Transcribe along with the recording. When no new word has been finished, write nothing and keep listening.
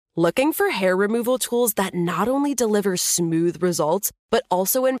Looking for hair removal tools that not only deliver smooth results, but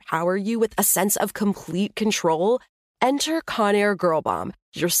also empower you with a sense of complete control? Enter Conair Girl Bomb,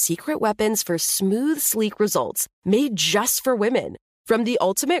 your secret weapons for smooth, sleek results, made just for women. From the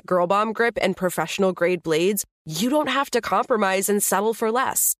ultimate Girl Bomb grip and professional-grade blades, you don't have to compromise and settle for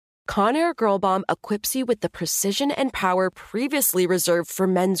less. Conair Girl Bomb equips you with the precision and power previously reserved for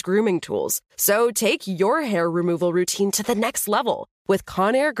men's grooming tools. So take your hair removal routine to the next level with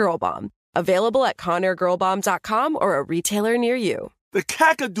Conair Girl Bomb. Available at ConairGirlBomb.com or a retailer near you. The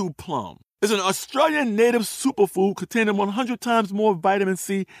Kakadu plum is an Australian native superfood containing 100 times more vitamin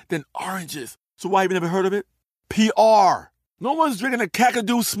C than oranges. So why have you never heard of it? PR. No one's drinking a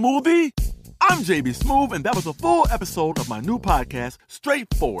Kakadu smoothie? I'm JB Smoove, and that was a full episode of my new podcast,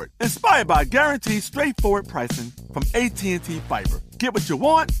 Straightforward, inspired by guaranteed straightforward pricing from AT&T Fiber. Get what you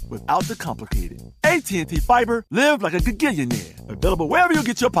want without the complicated. AT&T Fiber, live like a gigillionaire. Available wherever you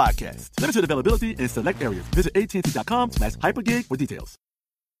get your podcasts. Limited availability in select areas. Visit AT&T.com/hypergig for details.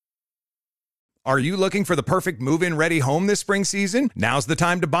 Are you looking for the perfect move-in ready home this spring season? Now's the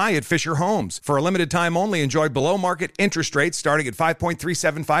time to buy at Fisher Homes. For a limited time only, enjoy below-market interest rates starting at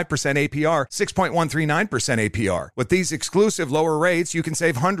 5.375% APR, 6.139% APR. With these exclusive lower rates, you can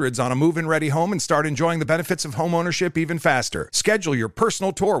save hundreds on a move-in ready home and start enjoying the benefits of home ownership even faster. Schedule your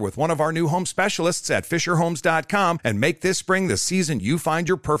personal tour with one of our new home specialists at FisherHomes.com and make this spring the season you find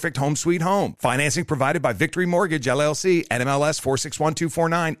your perfect home sweet home. Financing provided by Victory Mortgage, LLC, NMLS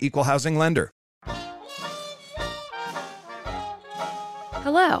 461249, Equal Housing Lender.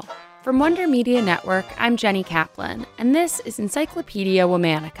 Hello. From Wonder Media Network, I'm Jenny Kaplan, and this is Encyclopedia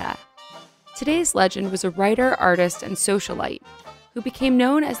Womanica. Today's legend was a writer, artist, and socialite who became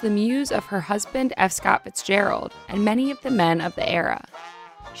known as the muse of her husband, F. Scott Fitzgerald, and many of the men of the era.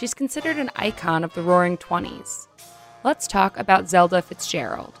 She's considered an icon of the Roaring Twenties. Let's talk about Zelda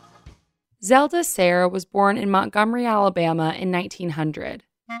Fitzgerald. Zelda Sayre was born in Montgomery, Alabama in 1900.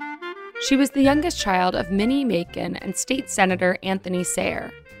 She was the youngest child of Minnie Macon and State Senator Anthony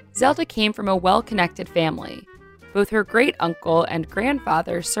Sayre. Zelda came from a well-connected family. Both her great-uncle and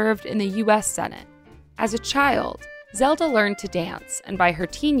grandfather served in the U.S. Senate. As a child, Zelda learned to dance, and by her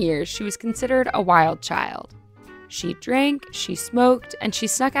teen years, she was considered a wild child. She drank, she smoked, and she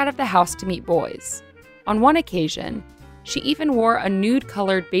snuck out of the house to meet boys. On one occasion, she even wore a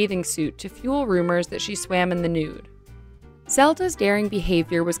nude-colored bathing suit to fuel rumors that she swam in the nude. Zelda's daring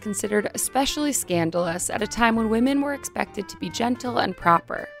behavior was considered especially scandalous at a time when women were expected to be gentle and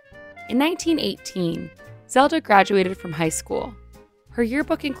proper. In 1918, Zelda graduated from high school. Her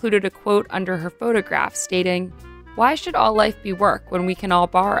yearbook included a quote under her photograph stating, "Why should all life be work when we can all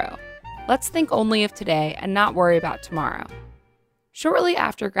borrow? Let's think only of today and not worry about tomorrow." Shortly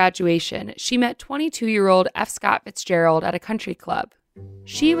after graduation, she met 22-year-old F. Scott Fitzgerald at a country club.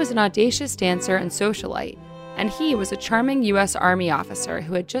 She was an audacious dancer and socialite, and he was a charming U.S. Army officer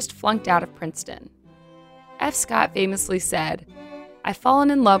who had just flunked out of Princeton. F. Scott famously said, "I've fallen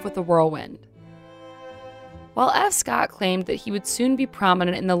in love with the whirlwind." While F. Scott claimed that he would soon be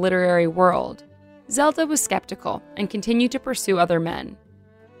prominent in the literary world, Zelda was skeptical and continued to pursue other men.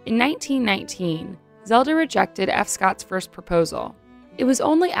 In 1919, Zelda rejected F. Scott's first proposal. It was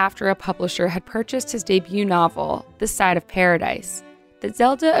only after a publisher had purchased his debut novel, This Side of Paradise, that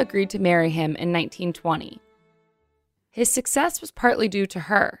Zelda agreed to marry him in 1920. His success was partly due to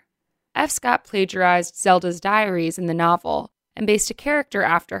her. F. Scott plagiarized Zelda's diaries in the novel and based a character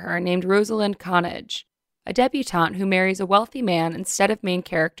after her named Rosalind Connage, a debutante who marries a wealthy man instead of main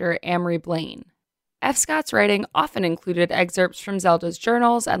character Amory Blaine. F. Scott's writing often included excerpts from Zelda's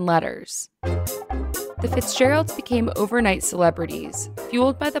journals and letters. The Fitzgeralds became overnight celebrities,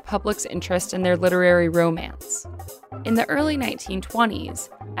 fueled by the public's interest in their literary romance. In the early 1920s,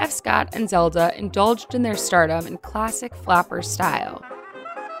 F. Scott and Zelda indulged in their stardom in classic flapper style.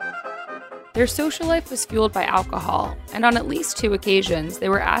 Their social life was fueled by alcohol, and on at least 2 occasions, they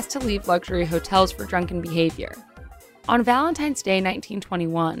were asked to leave luxury hotels for drunken behavior. On Valentine's Day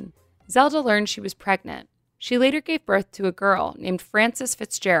 1921, Zelda learned she was pregnant. She later gave birth to a girl named Frances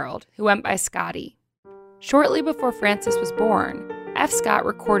Fitzgerald, who went by Scotty. Shortly before Frances was born, F. Scott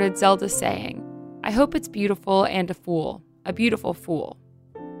recorded Zelda saying, "I hope it's beautiful and a beautiful fool."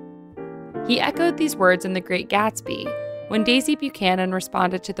 He echoed these words in The Great Gatsby when Daisy Buchanan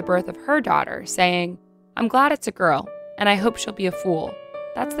responded to the birth of her daughter, saying, "I'm glad it's a girl, and I hope she'll be a fool.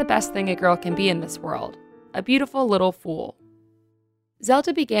 That's the best thing a girl can be in this world, a beautiful little fool."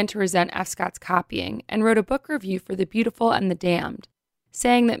 Zelda began to resent F. Scott's copying and wrote a book review for The Beautiful and the Damned,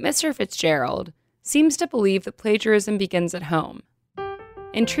 saying that Mr. Fitzgerald seems to believe that plagiarism begins at home.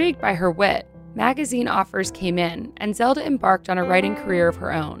 Intrigued by her wit, magazine offers came in, and Zelda embarked on a writing career of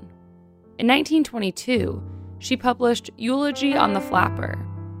her own. In 1922, she published Eulogy on the Flapper.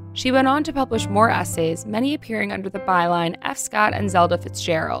 She went on to publish more essays, many appearing under the byline F. Scott and Zelda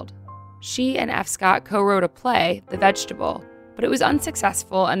Fitzgerald. She and F. Scott co-wrote a play, The Vegetable, but it was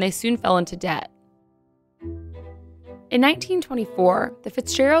unsuccessful and they soon fell into debt. In 1924, the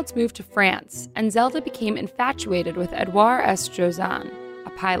Fitzgeralds moved to France, and Zelda became infatuated with Edouard S. Jozan, a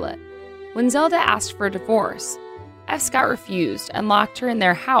pilot. When Zelda asked for a divorce, F. Scott refused and locked her in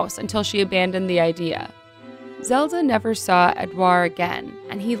their house until she abandoned the idea. Zelda never saw Edouard again,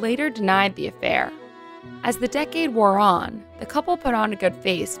 and he later denied the affair. As the decade wore on, the couple put on a good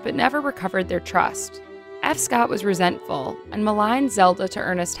face but never recovered their trust. F. Scott was resentful and maligned Zelda to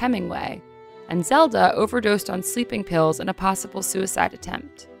Ernest Hemingway, and Zelda overdosed on sleeping pills in a possible suicide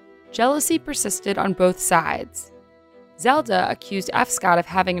attempt. Jealousy persisted on both sides. Zelda accused F. Scott of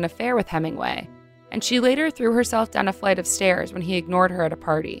having an affair with Hemingway, and she later threw herself down a flight of stairs when he ignored her at a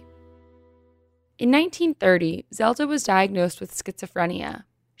party. In 1930, Zelda was diagnosed with schizophrenia.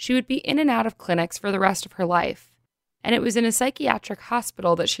 She would be in and out of clinics for the rest of her life, and it was in a psychiatric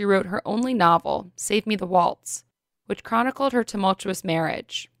hospital that she wrote her only novel, Save Me the Waltz, which chronicled her tumultuous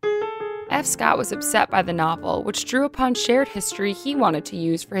marriage. F. Scott was upset by the novel, which drew upon shared history he wanted to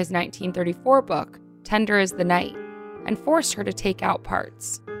use for his 1934 book, Tender as the Night, and forced her to take out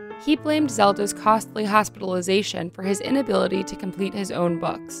parts. He blamed Zelda's costly hospitalization for his inability to complete his own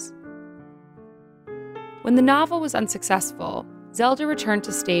books. When the novel was unsuccessful, Zelda returned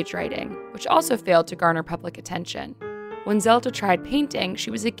to stage writing, which also failed to garner public attention. When Zelda tried painting,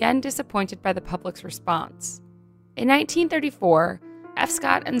 she was again disappointed by the public's response. In 1934, F.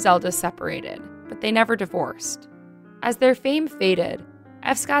 Scott and Zelda separated, but they never divorced. As their fame faded,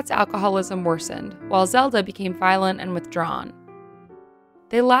 F. Scott's alcoholism worsened, while Zelda became violent and withdrawn.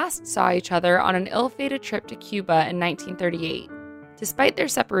 They last saw each other on an ill-fated trip to Cuba in 1938. Despite their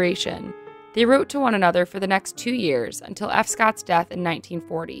separation, they wrote to one another for the next 2 years until F. Scott's death in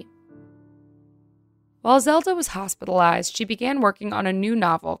 1940. While Zelda was hospitalized, she began working on a new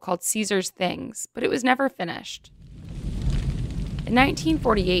novel called Caesar's Things, but it was never finished. In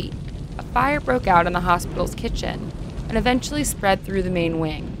 1948, a fire broke out in the hospital's kitchen and eventually spread through the main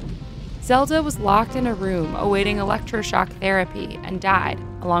wing. Zelda was locked in a room awaiting electroshock therapy and died,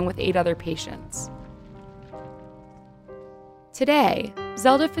 along with 8 other patients. Today,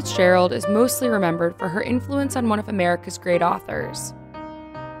 Zelda Fitzgerald is mostly remembered for her influence on one of America's great authors.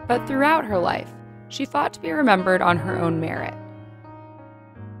 But throughout her life, she fought to be remembered on her own merit.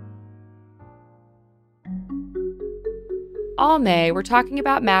 All May, we're talking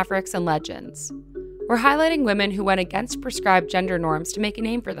about mavericks and legends. We're highlighting women who went against prescribed gender norms to make a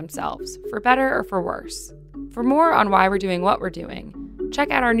name for themselves, for better or for worse. For more on why we're doing what we're doing,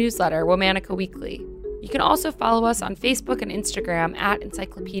 check out our newsletter, Womanica Weekly. You can also follow us on Facebook and Instagram at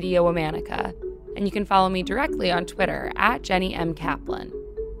Encyclopedia Womanica, and you can follow me directly on Twitter at Jenny M. Kaplan.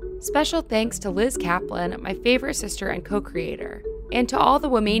 Special thanks to Liz Kaplan, my favorite sister and co-creator, and to all the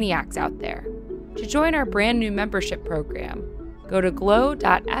Womaniacs out there. To join our brand new membership program, go to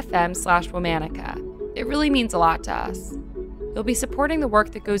glow.fm/Womanica. It really means a lot to us. You'll be supporting the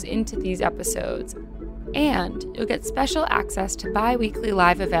work that goes into these episodes, and you'll get special access to bi-weekly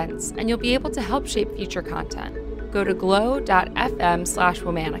live events, and you'll be able to help shape future content. Go to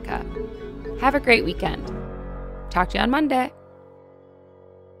glow.fm/Womanica. Have a great weekend. Talk to you on Monday.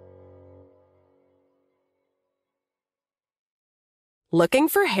 Looking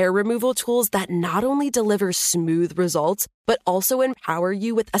for hair removal tools that not only deliver smooth results, but also empower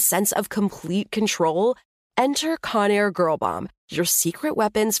you with a sense of complete control? Enter Conair Girl Bomb, your secret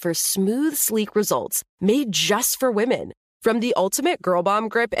weapons for smooth, sleek results, made just for women. From the ultimate Girl Bomb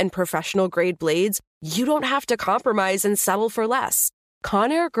grip and professional-grade blades, you don't have to compromise and settle for less.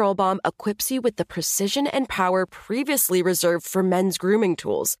 Conair Girl Bomb equips you with the precision and power previously reserved for men's grooming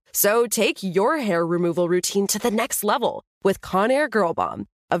tools. So take your hair removal routine to the next level with Conair Girl Bomb.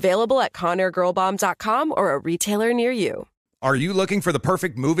 Available at ConairGirlBomb.com or a retailer near you. Are you looking for the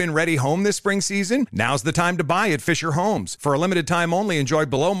perfect move-in ready home this spring season? Now's the time to buy at Fisher Homes. For a limited time only, enjoy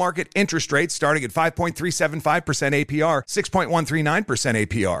below-market interest rates starting at 5.375% APR, 6.139%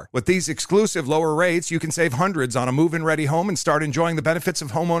 APR. With these exclusive lower rates, you can save hundreds on a move-in ready home and start enjoying the benefits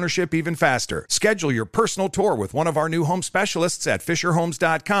of homeownership even faster. Schedule your personal tour with one of our new home specialists at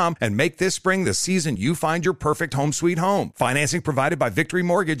FisherHomes.com and make this spring the season you find your perfect home sweet home. Financing provided by Victory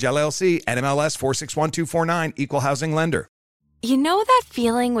Mortgage, LLC, NMLS 461249, Equal Housing Lender. You know that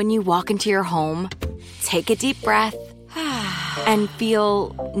feeling when you walk into your home, take a deep breath, and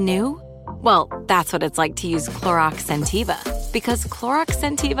feel new? Well, that's what it's like to use Clorox Scentiva. Because Clorox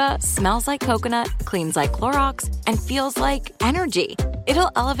Scentiva smells like coconut, cleans like Clorox, and feels like energy.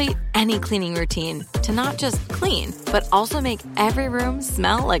 It'll elevate any cleaning routine to not just clean, but also make every room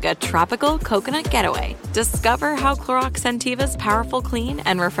smell like a tropical coconut getaway. Discover how Clorox Scentiva's powerful clean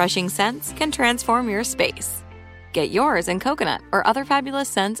and refreshing scents can transform your space. Get yours in coconut or other fabulous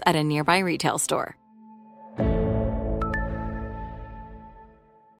scents at a nearby retail store.